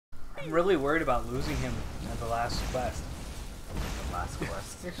I'm really worried about losing him at the last quest. The last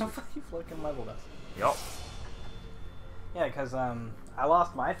quest. You're so fucking leveled us. Yup. Yeah, because I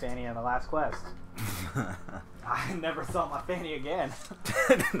lost my fanny in the last quest. I never saw my fanny again.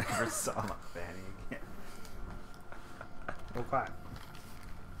 Never saw my fanny again. Okay.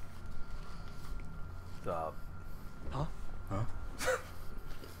 Huh? Huh?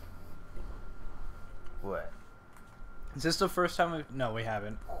 What? Is this the first time we've... No, we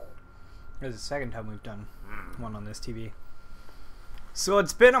haven't. This is the second time we've done one on this TV. So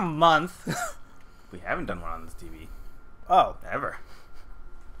it's been a month. We haven't done one on this TV. Oh. Ever.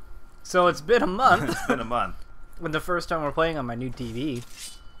 So it's been a month. It's been a month. When the first time we're playing on my new TV.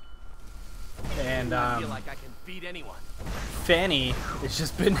 And I feel like I can beat anyone. Fanny has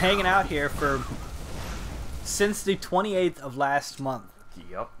just been hanging out here for... since the 28th of last month.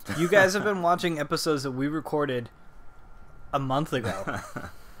 Yup. You guys have been watching episodes that we recorded a month ago.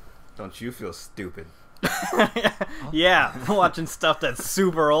 Don't you feel stupid? Yeah, watching stuff that's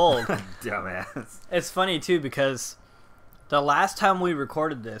super old. Dumbass. It's funny too because the last time we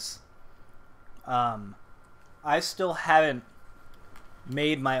recorded this, I still haven't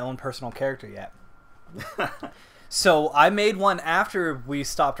made my own personal character yet. So I made one after we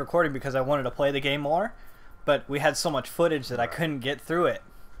stopped recording because I wanted to play the game more, but we had so much footage that I couldn't get through it,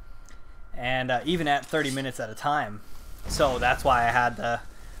 and even at 30 minutes at a time. So that's why I had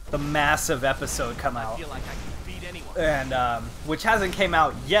the massive episode come out. I feel like I can beat anyone. And which hasn't came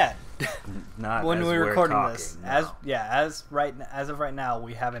out yet. Not when as we're recording talking, this. no. As of right now,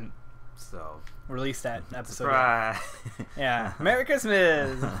 we haven't So released that episode surprise. yet. Yeah. Merry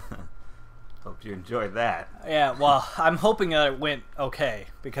Christmas. Hope you enjoyed that. Yeah, well, I'm hoping that it went okay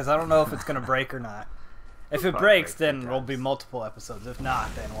because I don't know if it's gonna break or not. If it Probably breaks, break then two there'll be times. multiple episodes. If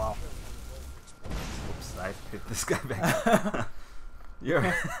not, then well. Oops, I hit this guy back. You're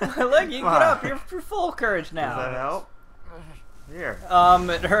Look, you get up. You're full of courage now. Does that help? Here.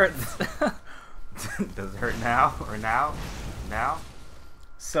 It hurts. Does it hurt now or now? Now?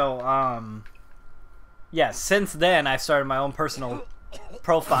 So, yeah, since then I started my own personal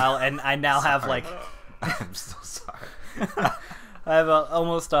profile, and I now have like I'm so sorry. I have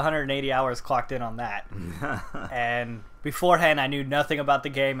almost 180 hours clocked in on that. And beforehand I knew nothing about the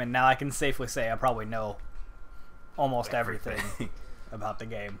game, and now I can safely say I probably know almost everything about the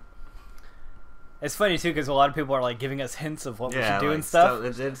game. It's funny too because a lot of people are like giving us hints of what we should do like and stuff.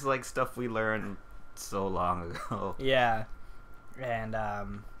 It's like stuff we learned so long ago. Yeah, and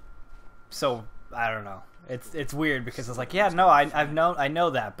so I don't know. It's weird because it's like, yeah, no, I know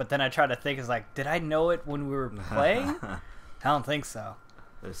that, but then I try to think, it's like, did I know it when we were playing? I don't think so.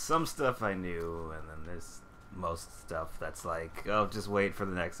 There's some stuff I knew, and then there's most stuff that's like, oh, just wait for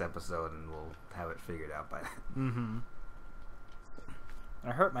the next episode and we'll have it figured out by then. Mm-hmm.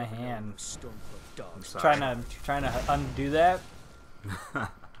 I hurt my hand I'm sorry. trying to undo that.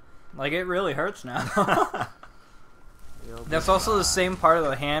 Like, it really hurts now. That's also the same part of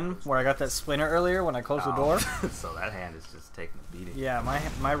the hand where I got that splinter earlier when I closed the door. So that hand is just taking a beating. Yeah,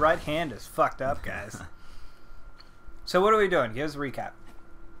 my right hand is fucked up, guys. So what are we doing? Give us a recap.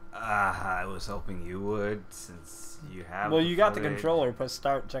 I was hoping you would, since you have. Well, you got the footage. controller. Press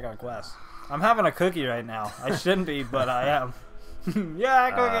start. Check out quest. I'm having a cookie right now. I shouldn't be, but I am.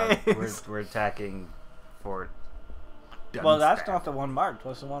 Yeah, cookies. We're attacking Fort. Well, that's Dunstap. not the one marked.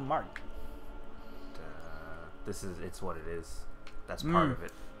 What's the one marked? It's what it is. That's part of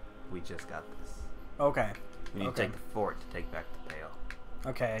it. We just got this. Okay. You need Okay. to take the fort to take back the pail.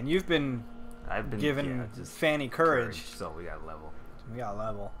 Okay, and you've been I've been given just Fanny courage. so we got a level. We got a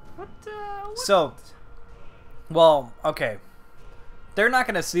level. What? So, well, okay. They're not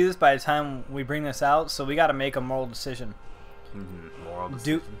going to see this by the time we bring this out, so we got to make a moral decision. Moral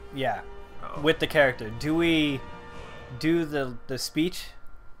decision. Yeah, Uh-oh. with the character. Do we do the speech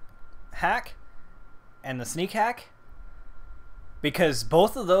hack and the sneak hack? Because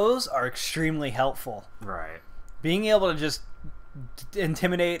both of those are extremely helpful. Right. Being able to just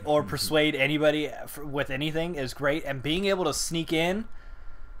intimidate or persuade anybody with anything is great, and being able to sneak in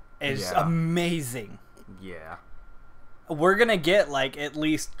is amazing. Yeah. We're gonna get like at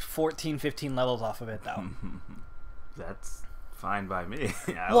least 14-15 levels off of it though. That's fine by me.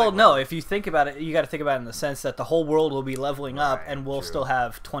 I Well, like no, if you think about it, you got to think about it in the sense that the whole world will be leveling up, Right, and we'll true. still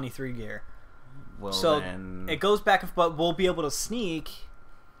have 23 gear. Well, So then, it goes back, but we'll be able to sneak.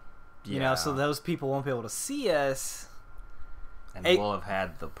 You know, yeah. so those people won't be able to see us. And Hey- we'll have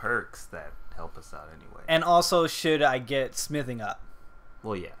had the perks that help us out anyway. And also, should I get smithing up?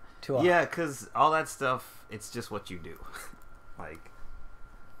 Well, yeah. To a- Yeah, because all that stuff, it's just what you do. Like,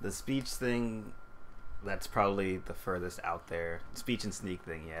 the speech thing, that's probably the furthest out there. Speech and sneak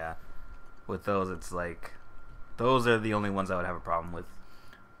thing, yeah. With those, it's like those are the only ones I would have a problem with.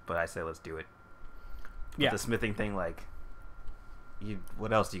 But I say let's do it. With the smithing thing, like,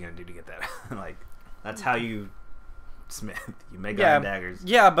 what else are you gonna do to get that? Like, that's how you smith. You make iron daggers.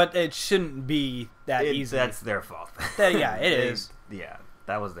 Yeah, but it shouldn't be that easy. That's their fault. It is. Yeah,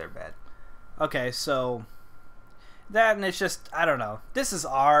 that was their bad. Okay, so that, and it's just, I don't know. This is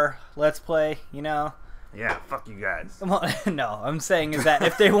our Let's Play, you know? Yeah, fuck you guys. Well, no, I'm saying is that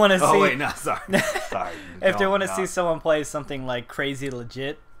if they want to see... Oh, wait, no, sorry. Sorry. If they want to see someone play something, like, crazy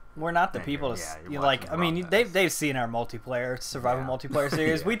legit, we're not the people to... I mean, they've seen our multiplayer, survival multiplayer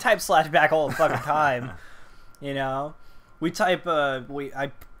series. We type /back all the fucking time, you know? We type,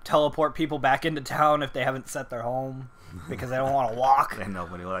 I teleport people back into town if they haven't set their home because they don't want to walk. And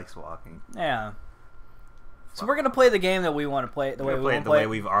nobody likes walking. Yeah. So we're gonna play the game that we want to play the way we want to play it. The way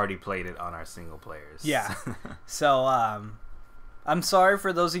we've already played it on our single players. Yeah. So I'm sorry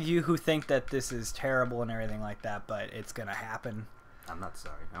for those of you who think that this is terrible and everything like that, but it's gonna happen. I'm not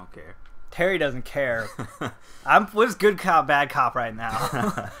sorry. I don't care. Terry doesn't care. What's good cop, bad cop right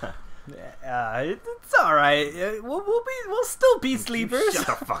now? It's all right. We'll still be sleepers.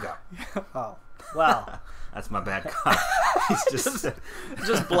 Shut the fuck up. Oh, wow. That's my bad cop. He's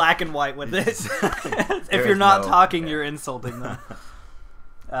just black and white with this. If you're not talking, you're insulting them.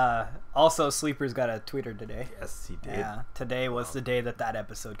 Also, Sleeper's got a Twitter today. Yes, he did. Yeah, today was the day that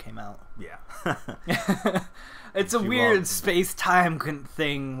episode came out. Yeah. It's a weird space-time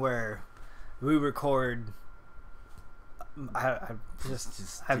thing where we record... I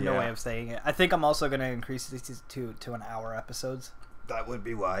just have no way of saying it. I think I'm also going to increase these to an hour episodes. That would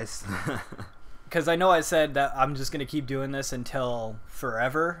be wise. Because I know I said that I'm just going to keep doing this until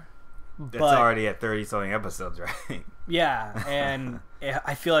forever. It's already at 30-something episodes, right? Yeah, and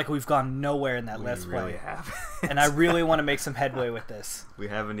I feel like we've gone nowhere in that Let's Play. We really have. And I really want to make some headway with this. We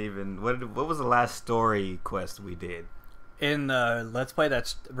haven't even... What was the last story quest we did? In the Let's Play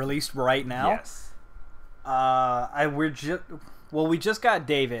that's released right now? Yes. We just got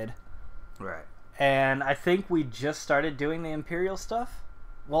David. Right. And I think we just started doing the Imperial stuff.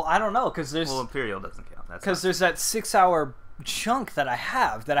 Well, I don't know, because there's... Well, Imperial doesn't count. Because there's that 6-hour chunk that I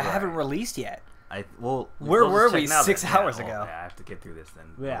have that I haven't released yet. Where were we 6 hours ago? Yeah, I have to get through this then.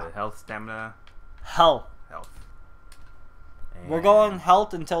 Yeah. Health, stamina... Health. And we're going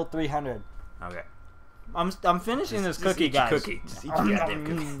health until 300. Okay. I'm finishing this cookie, eat guys. Cookie. Just eat your goddamn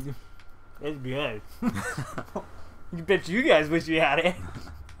cookie. It's good. You bet you guys wish you had it.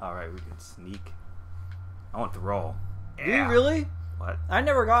 Alright, we can sneak. I want the roll. Yeah. Do you really? What? I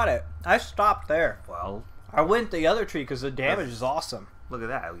never got it. I stopped there. Well... I went the other tree because the damage is awesome. Look at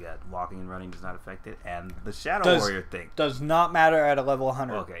that. We got walking and running does not affect it. And the Shadow Warrior thing. Does not matter at a level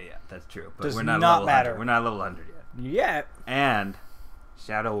 100. Okay, yeah, that's true. But does we're not not level matter. 100. We're not level 100 yet. Yet. And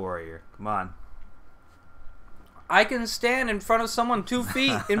Shadow Warrior. Come on. I can stand in front of someone 2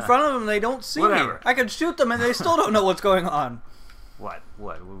 feet in front of them. They don't see me. I can shoot them and they still don't know what's going on. What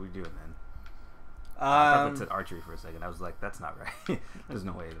are we doing then? I thought that said archery for a second. I was like, that's not right. There's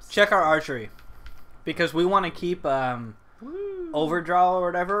no way. Check our archery. Because we want to keep overdraw or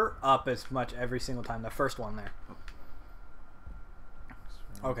whatever up as much every single time. The first one there.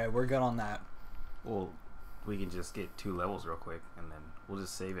 Okay, we're good on that. Well, we can just get 2 levels real quick, and then we'll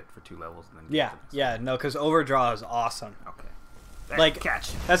just save it for 2 levels, and then no, because overdraw is awesome. Okay. Like,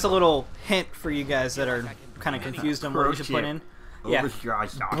 catch. That's a little hint for you guys that are kind of confused on what you should put in. Yeah.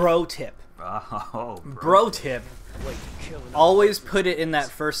 Bro tip. Oh, bro tip. Always put it in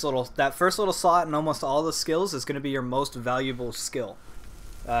that first little slot in almost all the skills is going to be your most valuable skill.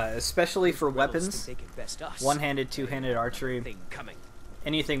 Especially for weapons. One-handed, two-handed archery.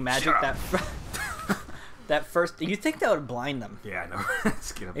 Anything magic that first... You think that would blind them? Yeah, I know.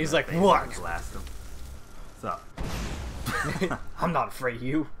 He's like, what? Blast them. What's up? I'm not afraid of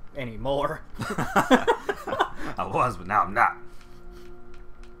you anymore. I was, but now I'm not.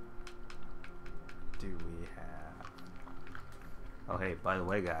 Do we have... Oh, hey, by the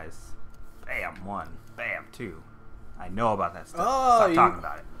way, guys. Bam, 1. Bam, 2. I know about that stuff. Stop talking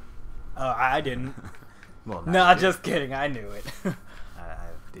about it. I didn't. Well, no, just kidding. I knew it.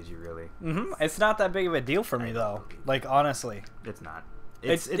 Did you really? Mm-hmm. It's not that big of a deal for me, though. Like, honestly. It's not.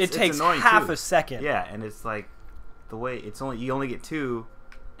 It takes half a second. Yeah, and it's like the way you only get 2,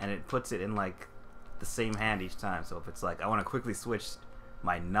 and it puts it in like the same hand each time. So if it's like I want to quickly switch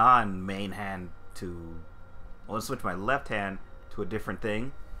my non-main hand to, I want to switch my left hand to a different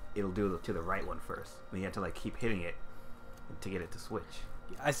thing, it'll do it to the right one first. And you have to like keep hitting it to get it to switch.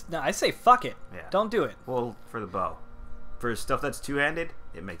 I say fuck it. Yeah. Don't do it. Well, for the bow, for stuff that's 2-handed,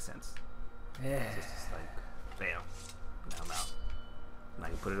 it makes sense. Yeah. It's just like, bam, now I'm out. And I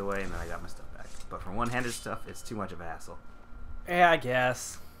can put it away, and then I got my stuff back. But for one-handed stuff, it's too much of a hassle. Yeah, I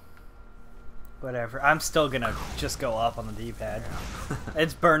guess. Whatever. I'm still gonna just go up on the D-pad. Yeah.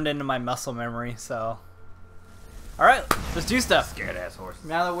 It's burned into my muscle memory, so. Alright, let's do stuff. Scared ass horses.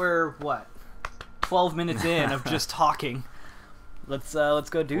 Now that we're, what, 12 minutes in of just talking, let's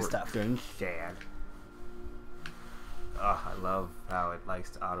go do stuff. Done sad. Oh, I love how it likes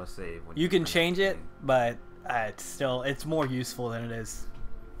to autosave. When You can press change it, something. but it's more useful than it is,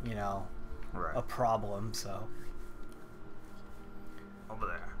 you know, Right. a problem, so. Over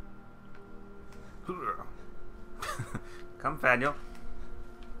there. Come, Faniel.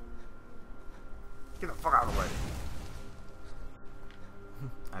 Get the fuck out of the way.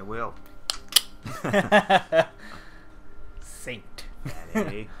 I will. Saint.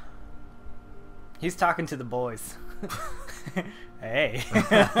 Fanny. He's talking to the boys. Hey.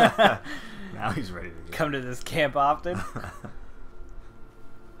 Now he's ready to go. Come to this camp often?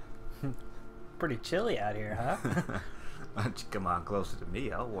 Pretty chilly out here, huh? Why don't you come on closer to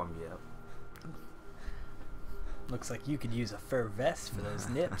me? I'll warm you up. Looks like you could use a fur vest for those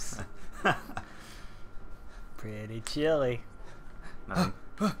nips. Pretty chilly. Nothing.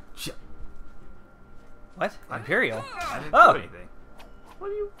 Shit. What? Imperial? I didn't Oh. do anything. What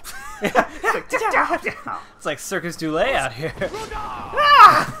are you? It's like Circus du Soleil out here.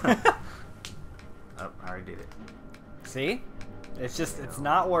 Oh, I already did it. See? It's just, it's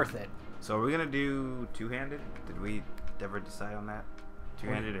not worth it. So are we gonna do two-handed? Did we ever decide on that?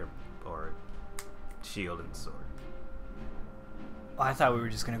 Two-handed or shield and sword? Oh, I thought we were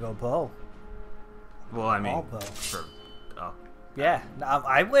just gonna go bow. Well, I mean, All bow. for Yeah,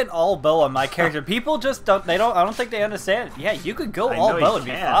 I went all bow on my character. People just don't. I don't think they understand. Yeah, you could go I all know bow you and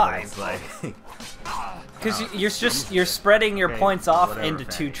be can, but fine. it's like Because you're spreading your Okay, points off whatever, into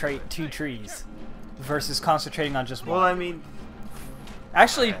Fanny. two trees, versus concentrating on just one. well, I mean,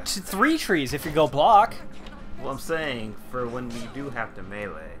 Actually, 3 trees if you go block. well, I'm saying for when we do have to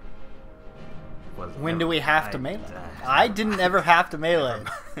melee. When do we have to melee? I didn't ever have to melee.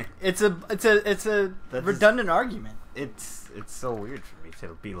 It's a That's redundant argument. It's so weird for me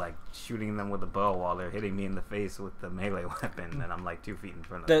to be like shooting them with a bow while they're hitting me in the face with the melee weapon, and I'm like 2 feet in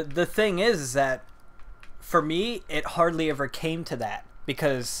front of them. The thing is that for me it hardly ever came to that,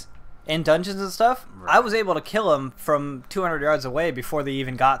 because in dungeons and stuff, Right. I was able to kill them from 200 yards away before they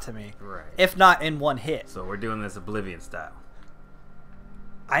even got to me. Right. If not in one hit. So we're doing this Oblivion style.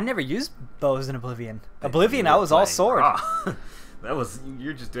 I never used bows in Oblivion. Oblivion, You I were was all playing sword. raw. That was,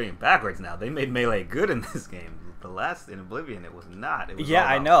 you're just doing it backwards now. They made melee good in this game. The last in Oblivion, it was not. It was Yeah, all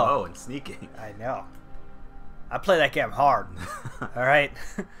I about know. bow and sneaking. I know. I play that game hard. All right.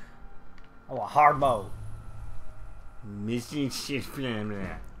 I want hard mode. Mission shit.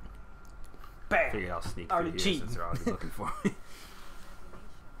 Bam. Figured I'll sneak Already through here cheating. since they're already looking for me.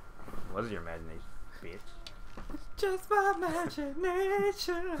 What is your imagination, bitch? Just my imagination.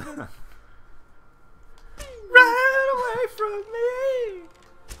 Run away from me.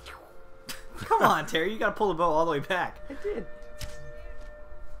 Come on, Terry. You gotta pull the bow all the way back. I did.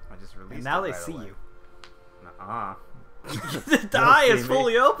 I just released And now it they right see away. you. Nuh-uh. The eye see is me.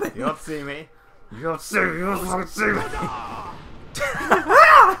 fully open. You don't see me. You don't see me. You don't fucking see me.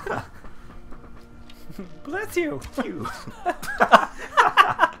 Bless you. You.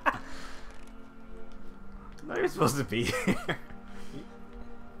 No, you're supposed to be here.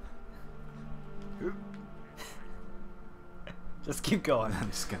 Just keep going. I'm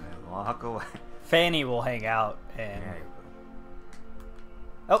just gonna walk away. Fanny will hang out and. Yeah,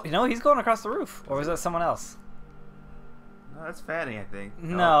 Oh, you know, he's going across the roof. Or was that someone else? no, that's Fanny, I think.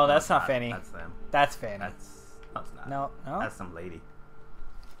 No, that's it's not Fanny. That's them. That's Fanny. That's no, it's not. No, no. That's some lady.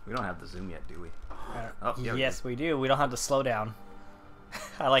 We don't have the zoom yet, do we? Uh, Oh, yeah, we yes, we do. We don't have to slow down.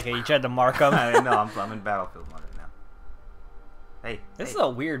 I like it. You tried to mark them. No, I'm in battlefield mode right now. Hey, This hey. is a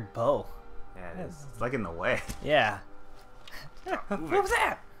weird bow. Yeah, it is. It's like in the way. Yeah. Move What it. was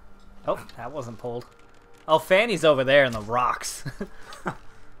that? Oh, that wasn't pulled. Oh, Fanny's over there in the rocks.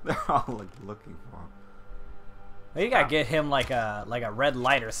 They're all like looking for him. Well, you gotta get him like a red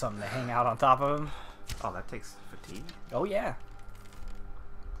light or something to hang out on top of him. Oh, that takes fatigue. Oh yeah.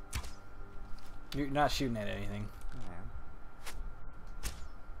 You're not shooting at anything.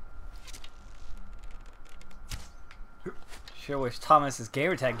 Yeah. Sure wish Thomas's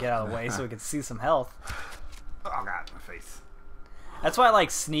gamertag get out of the way so we could see some health. Oh god, my face. That's why I like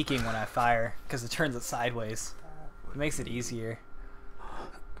sneaking when I fire, because it turns it sideways. It makes it easier.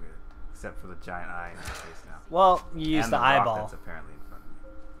 Good. Except for the giant eye in your face now. Well, you use And the rock eyeball. That's apparently in front of me.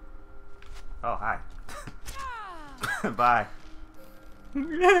 Oh, hi. Bye.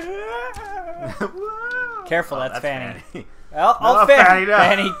 Careful, Oh, that's Fanny. Fanny. Oh, No, Fanny,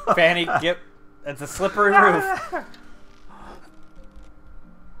 Fanny, no. Fanny, yep. That's a slippery roof.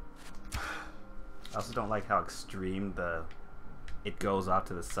 I also don't like how extreme it goes off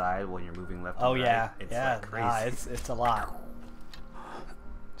to the side when you're moving left. Oh and right. yeah, It's yeah. like crazy. Nah, it's a lot.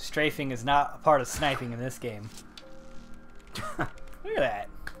 Strafing is not a part of sniping in this game. Look at that.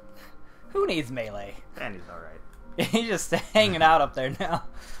 Who needs melee? Fanny's all right. He's just hanging out up there now.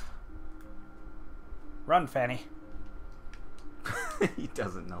 Run, Fanny. He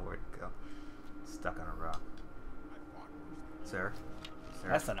doesn't know where to go. Stuck on a rock. Sir? Sir?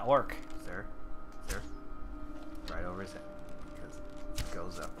 That's an orc. Sir? Sir? Right over his head. Because it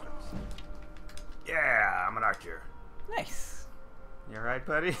goes upwards. Yeah, I'm an archer. Nice. You alright,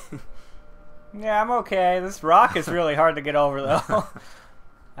 buddy? Yeah, I'm okay. This rock is really hard to get over, though.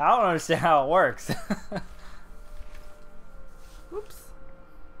 I don't understand how it works. Oops.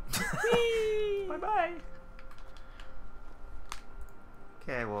 Whee! Bye-bye.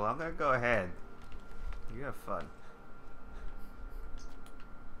 Okay, well, I'm gonna go ahead. You have fun.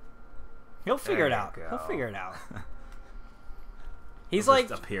 He'll figure it There out. you He'll go. figure it out. He's He'll like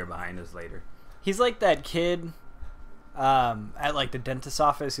just appear behind us later. he's like that kid at like the dentist's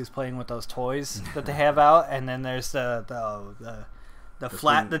office who's playing with those toys that they have out, and then there's the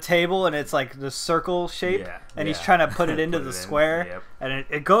flat thing- the table, and it's like the circle shape, Yeah, and he's yeah. trying to put it into Put the it in, square, yep. and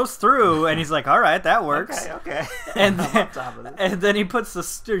it goes through, and he's like, all right, that works. Okay. And I'm then, on top of this. and then he tries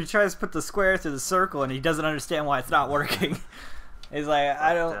to put the square through the circle, and he doesn't understand why it's not working. He's like,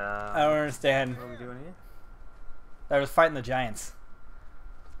 I don't understand. What are we doing here? I was fighting the giants.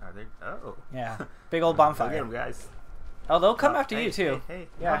 Are they? Oh. Yeah, big old Go get bonfire. 'em, guys. Oh, they'll come Oh, after hey, you too. Hey, hey.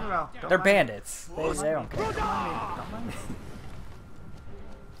 Yeah, No. Don't they're mind me. bandits. They don't care. Don't mind me.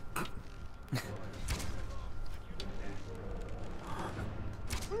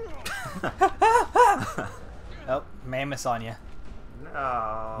 Oh, Mammoth's on you.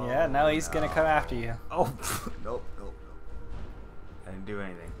 No. Yeah, now he's gonna come after you. Oh, nope. I didn't do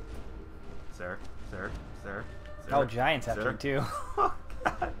anything. Sir. Oh, giants after Sir? you too. Oh,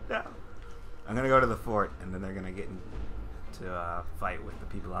 God, no. I'm gonna go to the fort, and then they're gonna get into a fight with the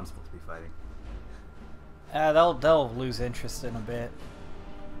people I'm supposed to be fighting. They'll lose interest in a bit.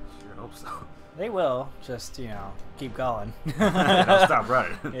 Sure hope so. They will. Just keep going. Don't stop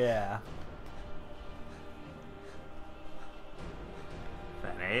running. Yeah.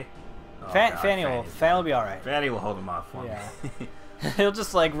 Fanny. Oh, Fanny God, Fanny will be all right. Fanny will hold him off for Yeah. me. He'll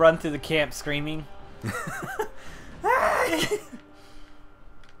just like run through the camp screaming.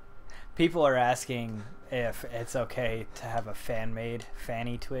 People are asking if it's okay to have a fan-made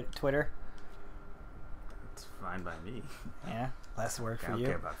Fanny Twitter. It's fine by me. Yeah, less work I for don't you.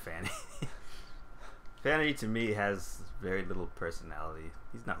 care about Fanny. Fanny to me has very little personality.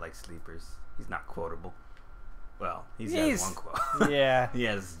 He's not like Sleepers. He's not quotable. Well, he has one quote. Yeah. He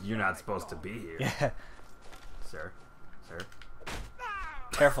has, "You're not supposed to be here." Yeah. Sir.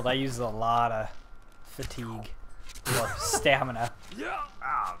 Careful, that uses a lot of fatigue or stamina.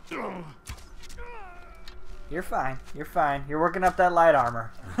 Ow. You're fine. You're fine. You're working up that light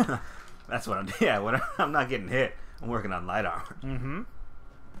armor. That's what I'm. Yeah, when I'm not getting hit, I'm working on light armor. Mm-hmm.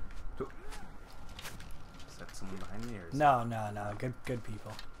 Is that someone behind me, or is No. Good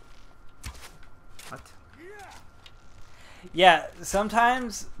people. what? Yeah,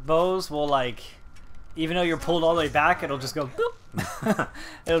 sometimes bows will like, even though you're pulled all the way back, it'll just go boop.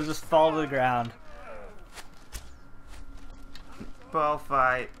 It'll just fall to the ground. Bow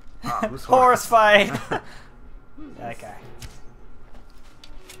fight. Oh, who's Horse fight. That guy.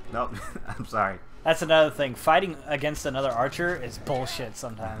 Nope. I'm sorry. That's another thing. Fighting against another archer is bullshit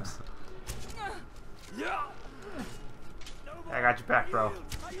sometimes. I got your back, bro.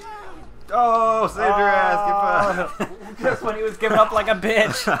 Oh, saved your ass. Get back. Just when he was giving up like a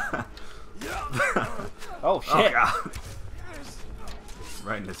bitch. Oh shit. Oh, God.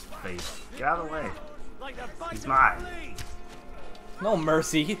 Right in his face. Get out of the way. He's mine. No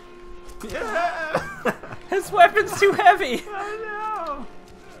mercy. Yeah. His weapon's too heavy. Oh, no.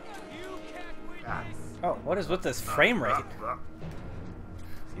 God. Oh, what is with this frame rate?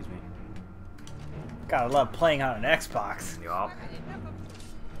 Excuse me. Gotta love playing on an Xbox Y'all.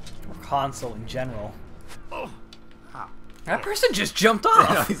 or console in general. Ah. That person just jumped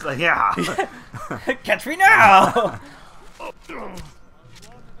off. He's like, yeah. Catch me now. I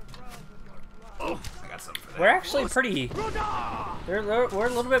got something for that. We're actually pretty. We're a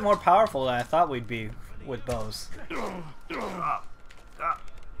little bit more powerful than I thought we'd be with bows.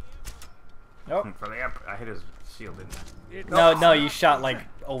 Nope. For the I hit his shield, didn't No, no, you shot like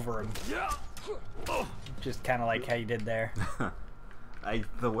over him. Just kind of like how you did there.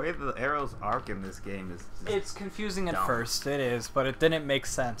 The way the arrows arc in this game is just It's confusing at dumb. first, it is, but it didn't make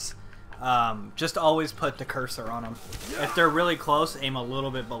sense. Just always put the cursor on them. If they're really close, aim a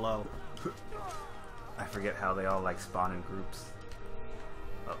little bit below. I forget how they all like spawn in groups.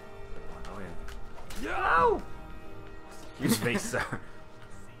 Oh, oh yeah. No! Excuse me, sir.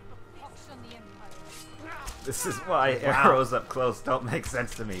 This is why arrows up close don't make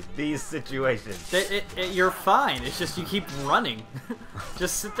sense to me. These situations. You're fine. It's just you keep running.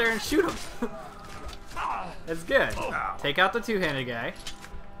 Just sit there and shoot him. That's good. Oh. Take out the two-handed guy.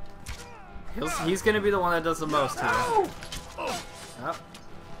 He's gonna be the one that does the most here. No! Oh,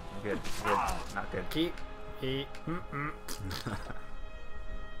 Good, good, not good. keep. Let's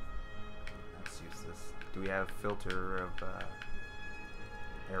use this. Do we have filter of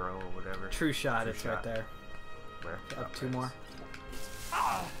arrow or whatever? True shot. True It's shot. right there. Where? Up Oh, two there it more. is.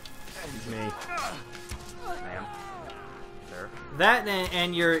 Excuse me. Ma'am. Sir. That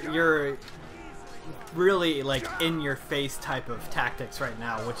and you're really like in your face type of tactics right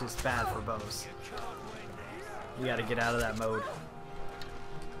now, which is bad for bows. You got to get out of that mode.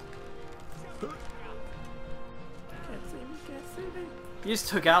 You just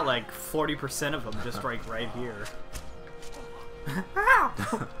took out like 40% of them just right here.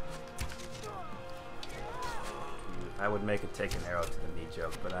 Ow! I would make a take an arrow to the knee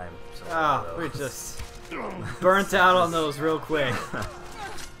joke, but I'm so Oh, we're just burnt out on those real quick.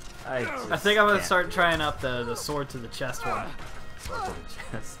 I think I'm gonna start trying up the sword to the chest one. Sword to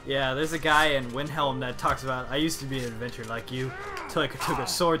the chest. Yeah, there's a guy in Windhelm that talks about, I used to be an adventurer like you, till I took a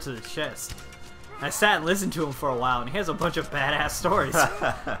sword to the chest. I sat and listened to him for a while, and he has a bunch of badass stories.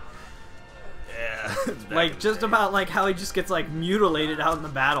 Yeah. Like, just about like how he just gets like mutilated out in the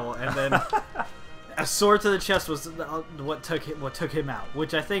battle, and then a sword to the chest was what took him out,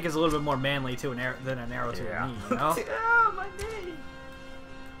 which I think is a little bit more manly to than an arrow to the knee, you know? Oh, my knee!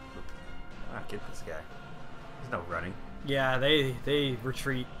 Ah, get this guy. There's no running. Yeah, they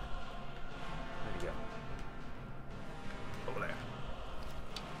retreat. There you go. Over there.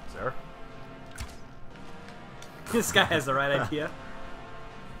 Sir? This guy has the right idea.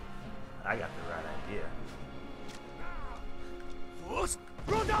 I got the right idea.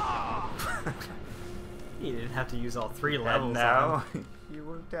 He didn't have to use all 3 And levels. now, you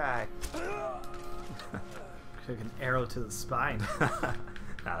will die. Took an arrow to the spine.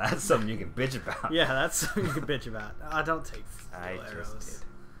 Now that's something you can bitch about. Yeah, that's something you can bitch about. Don't take I steel just arrows. did.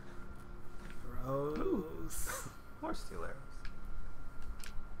 Gross. More steel arrows.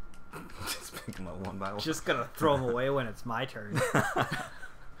 Just pick them up one by one. Just gonna throw them away when it's my turn.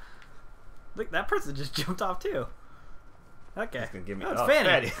 Look, that person just jumped off too. Okay. He's gonna give me. Oh, it's oh,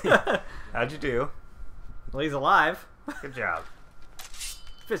 Fanny. Fanny. How'd you do? Well, he's alive. Good job.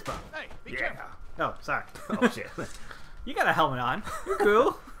 Fist bump. Hey, be Yeah. careful. Oh, sorry. Oh shit. You got a helmet on. You're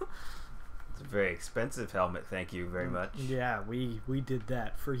cool. It's a very expensive helmet. Thank you very much. Yeah, we did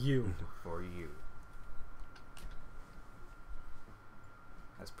that for you. For you.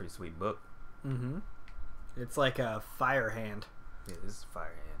 That's a pretty sweet book. Mm-hmm. It's like a fire hand. Yeah, this is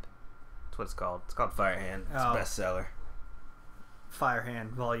Fire Hand. That's what it's called. It's called Fire Hand. It's Oh. a bestseller. Fire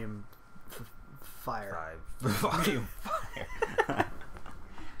hand volume fire. 5. Volume Fire.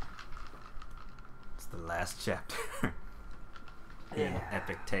 It's the last chapter. In an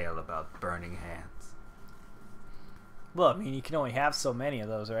epic tale about burning hands. Well, I mean, you can only have so many of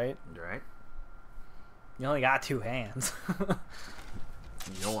those, right? Right? You only got 2 hands.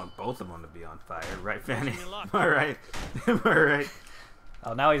 You don't want both of them to be on fire, right, Fanny? Wishing you luck. Am I right? Am I right?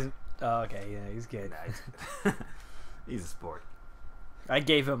 Oh, now he's... Oh, okay, yeah, he's good. Nice. He's a sport. I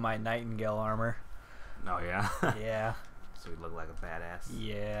gave him my Nightingale armor. Oh, yeah? Yeah. So he look like a badass.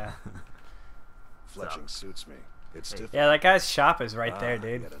 Yeah. Fletching suits me. It's Hey. different. Yeah, that guy's shop is right there,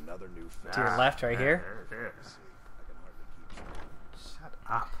 dude. Yet another new To your left, right here. There. I can hardly keep Shut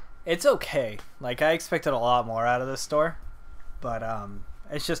up. It's okay. Like, I expected a lot more out of this store. But,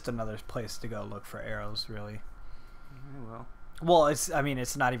 it's just another place to go look for arrows, really. Well. Well, it's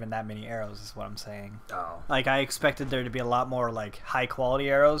not even that many arrows, is what I'm saying. Oh. Like, I expected there to be a lot more, like, high-quality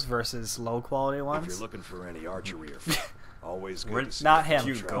arrows versus low-quality If ones. you're looking for any archery or always We're good to see Not a him.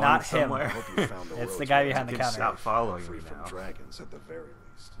 You few going Not trout. him. somewhere? I hope you found the It's road the guy to behind the You can counter. stop following free me from now. dragons at the very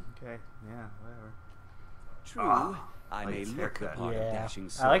least. Okay. Yeah. Whatever. True, Ah, I like may his look the haircut. part of Yeah. dashing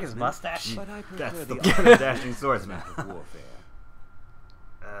I like his swordsman, mustache. but I prefer That's the the other dashing swordsman. method of warfare.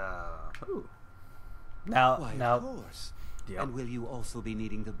 Ooh. Now, Why, now, of course. Yep. And will you also be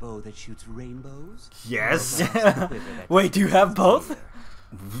needing the bow that shoots rainbows? Yes. Wait, do you have both?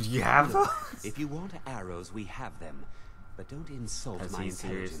 You have Look, those? if you want arrows, we have them. But don't insult Has my he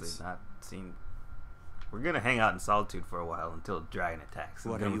seriously intelligence. not seen? We're gonna hang out in solitude for a while until Dragon attacks.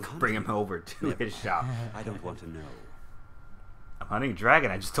 What I'm are gonna you bring him hunting? over to Never his mind. shop. I don't want to know. I'm hunting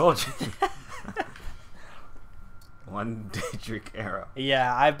Dragon. I just told you. One Daedric arrow.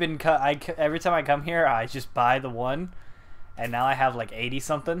 Yeah, I've been every time I come here, I just buy the one, and now I have like 80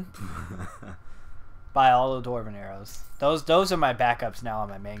 something. Buy all the dwarven arrows. Those are my backups now on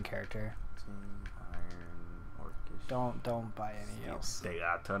my main character. Iron, orcish. Don't buy any else. They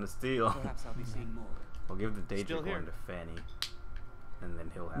got a ton of steel. Perhaps I'll be seeing more. We'll give the Still Daedric here. one to Fanny, and then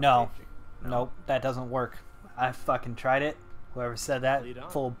he'll have No. Daedric. Nope, that doesn't work. I fucking tried it. Whoever said that, Lead on.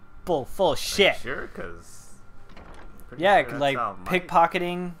 full of Are shit. you sure? Because Yeah, like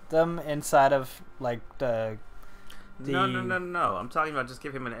pickpocketing them inside of like the. No. I'm talking about just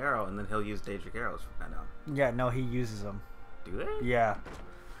give him an arrow and then he'll use Daedric arrows from now on. Yeah, no, he uses them. Do they? Yeah,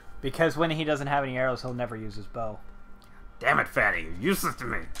 because when he doesn't have any arrows, he'll never use his bow. Damn it, Fanny! You're useless to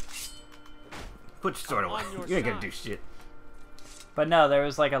me. Put your sword I'm away. on your You ain't gonna side. do shit. But no, there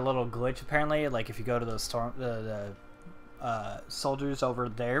was like a little glitch apparently. Like if you go to the soldiers over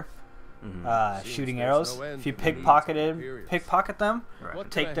there, Mhm. Seems shooting there's arrows. no end If you to the needs of pickpocket them, Right. What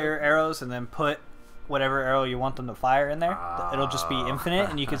can I take help their you? arrows and then put whatever arrow you want them to fire in there. It'll just be Ah. infinite,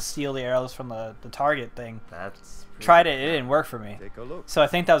 and you can steal the arrows from the target thing. That's pretty Tried it, it didn't work for me. Take a look. So I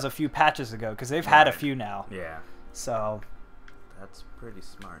think that was a few patches ago, because they've had a Right. few now. Yeah, So that's pretty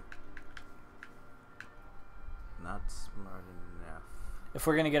smart. Not smart enough. if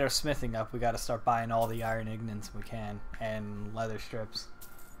we're gonna get our smithing up, we got to start buying all the iron ignins we can and leather strips.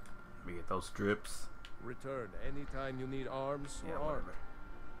 We get those strips. Return anytime you need arms Yeah, or armor. whatever.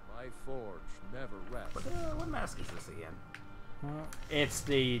 My forge never rests. What mask is this again? It's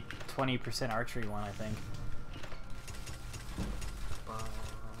the 20% archery one, I think.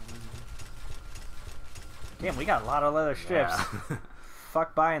 Damn, we got a lot of leather strips. Yeah.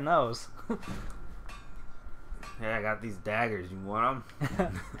 Fuck buying those. Hey, I got these daggers. You want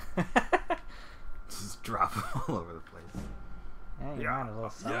them? Just drop them all over the place. Yeah, you might as well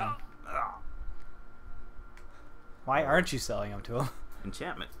sell 'em. Yeah. Ah. Why aren't you selling them to him?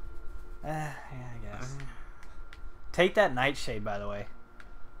 Enchantment. Yeah, I guess. Take that nightshade, by the way.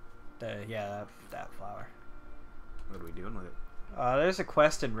 That flower. What are we doing with it? There's a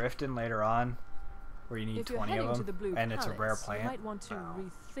quest in Riften later on where you need If you're 20 heading of to the them, Blue and it's a rare Palace, plant. You might want to Wow.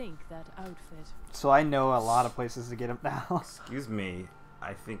 rethink that outfit. So I know a lot of places to get them now. Excuse me.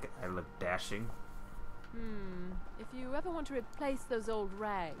 I think I look dashing. If you ever want to replace those old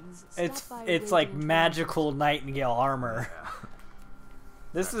rags, stop by It's like Radiant magical nightingale armor. Yeah.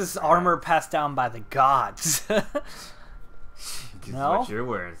 This is armor passed down by the gods. Because No? what you're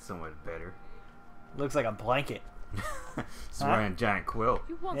wearing is so much better. Looks like a blanket. Just wearing a giant quilt.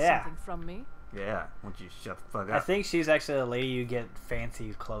 You want Yeah. something from me? Yeah. Won't you shut the fuck up? I think she's actually the lady you get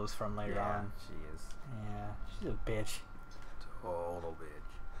fancy clothes from later yeah, on. she is. Yeah, she's a bitch. Total bitch.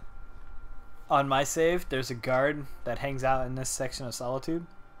 On my save, there's a guard that hangs out in this section of Solitude,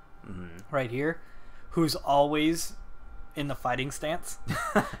 Mm-hmm. right here, who's always in the fighting stance.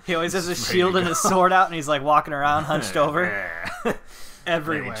 He always has a Ready to shield and go. a sword out, and he's like walking around hunched over Yeah.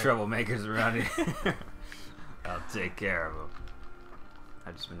 everywhere. Any troublemakers around here? I'll take care of them.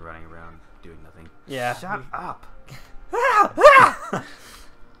 I've just been running around doing nothing. Yeah. Shut up.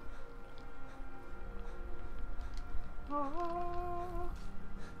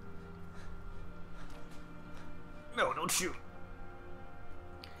 No, don't shoot.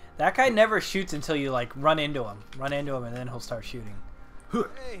 That guy never shoots until you like run into him, and then he'll start shooting.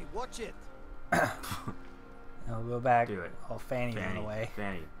 Hey, watch it. He'll go back. Do it. Oh, Fanny's in the way.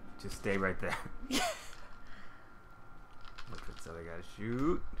 Fanny, just stay right there. Look for this other guy to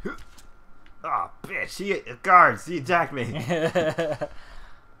shoot. Oh, bitch! Guards, he attacked me. Have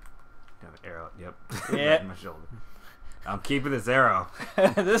an arrow. Yep. Yeah. Right in my shoulder. I'm keeping this arrow.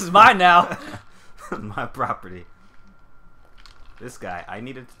 This is mine now. My property. This guy, I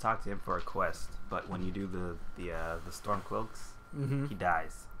needed to talk to him for a quest, but when you do the storm cloaks, Mm-hmm. he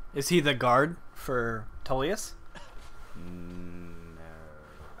dies. Is he the guard for Tullius? No.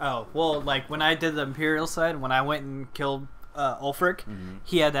 Oh, well, like when I did the Imperial side, when I went and killed Ulfric, Mhm.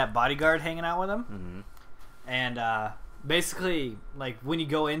 he had that bodyguard hanging out with him. Mm-hmm. And basically, like when you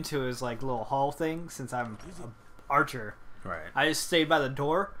go into his like little hall thing, since I'm an archer, Right. I just stayed by the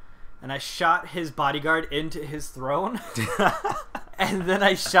door and I shot his bodyguard into his throne. And then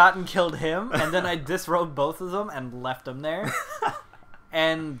I shot and killed him, and then I disrobed both of them and left them there.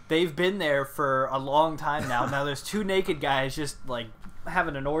 And they've been there for a long time now. Now there's two naked guys just like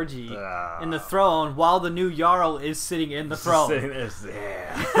having an orgy in the throne while the new Jarl is sitting in the throne.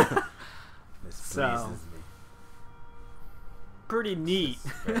 Yeah. This So. pleases me. Pretty neat.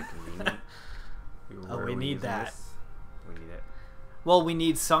 Very convenient. Oh, Where we are need using that. this? We need it. Well, we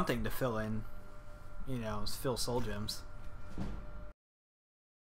need something to fill in. You know, fill soul gems.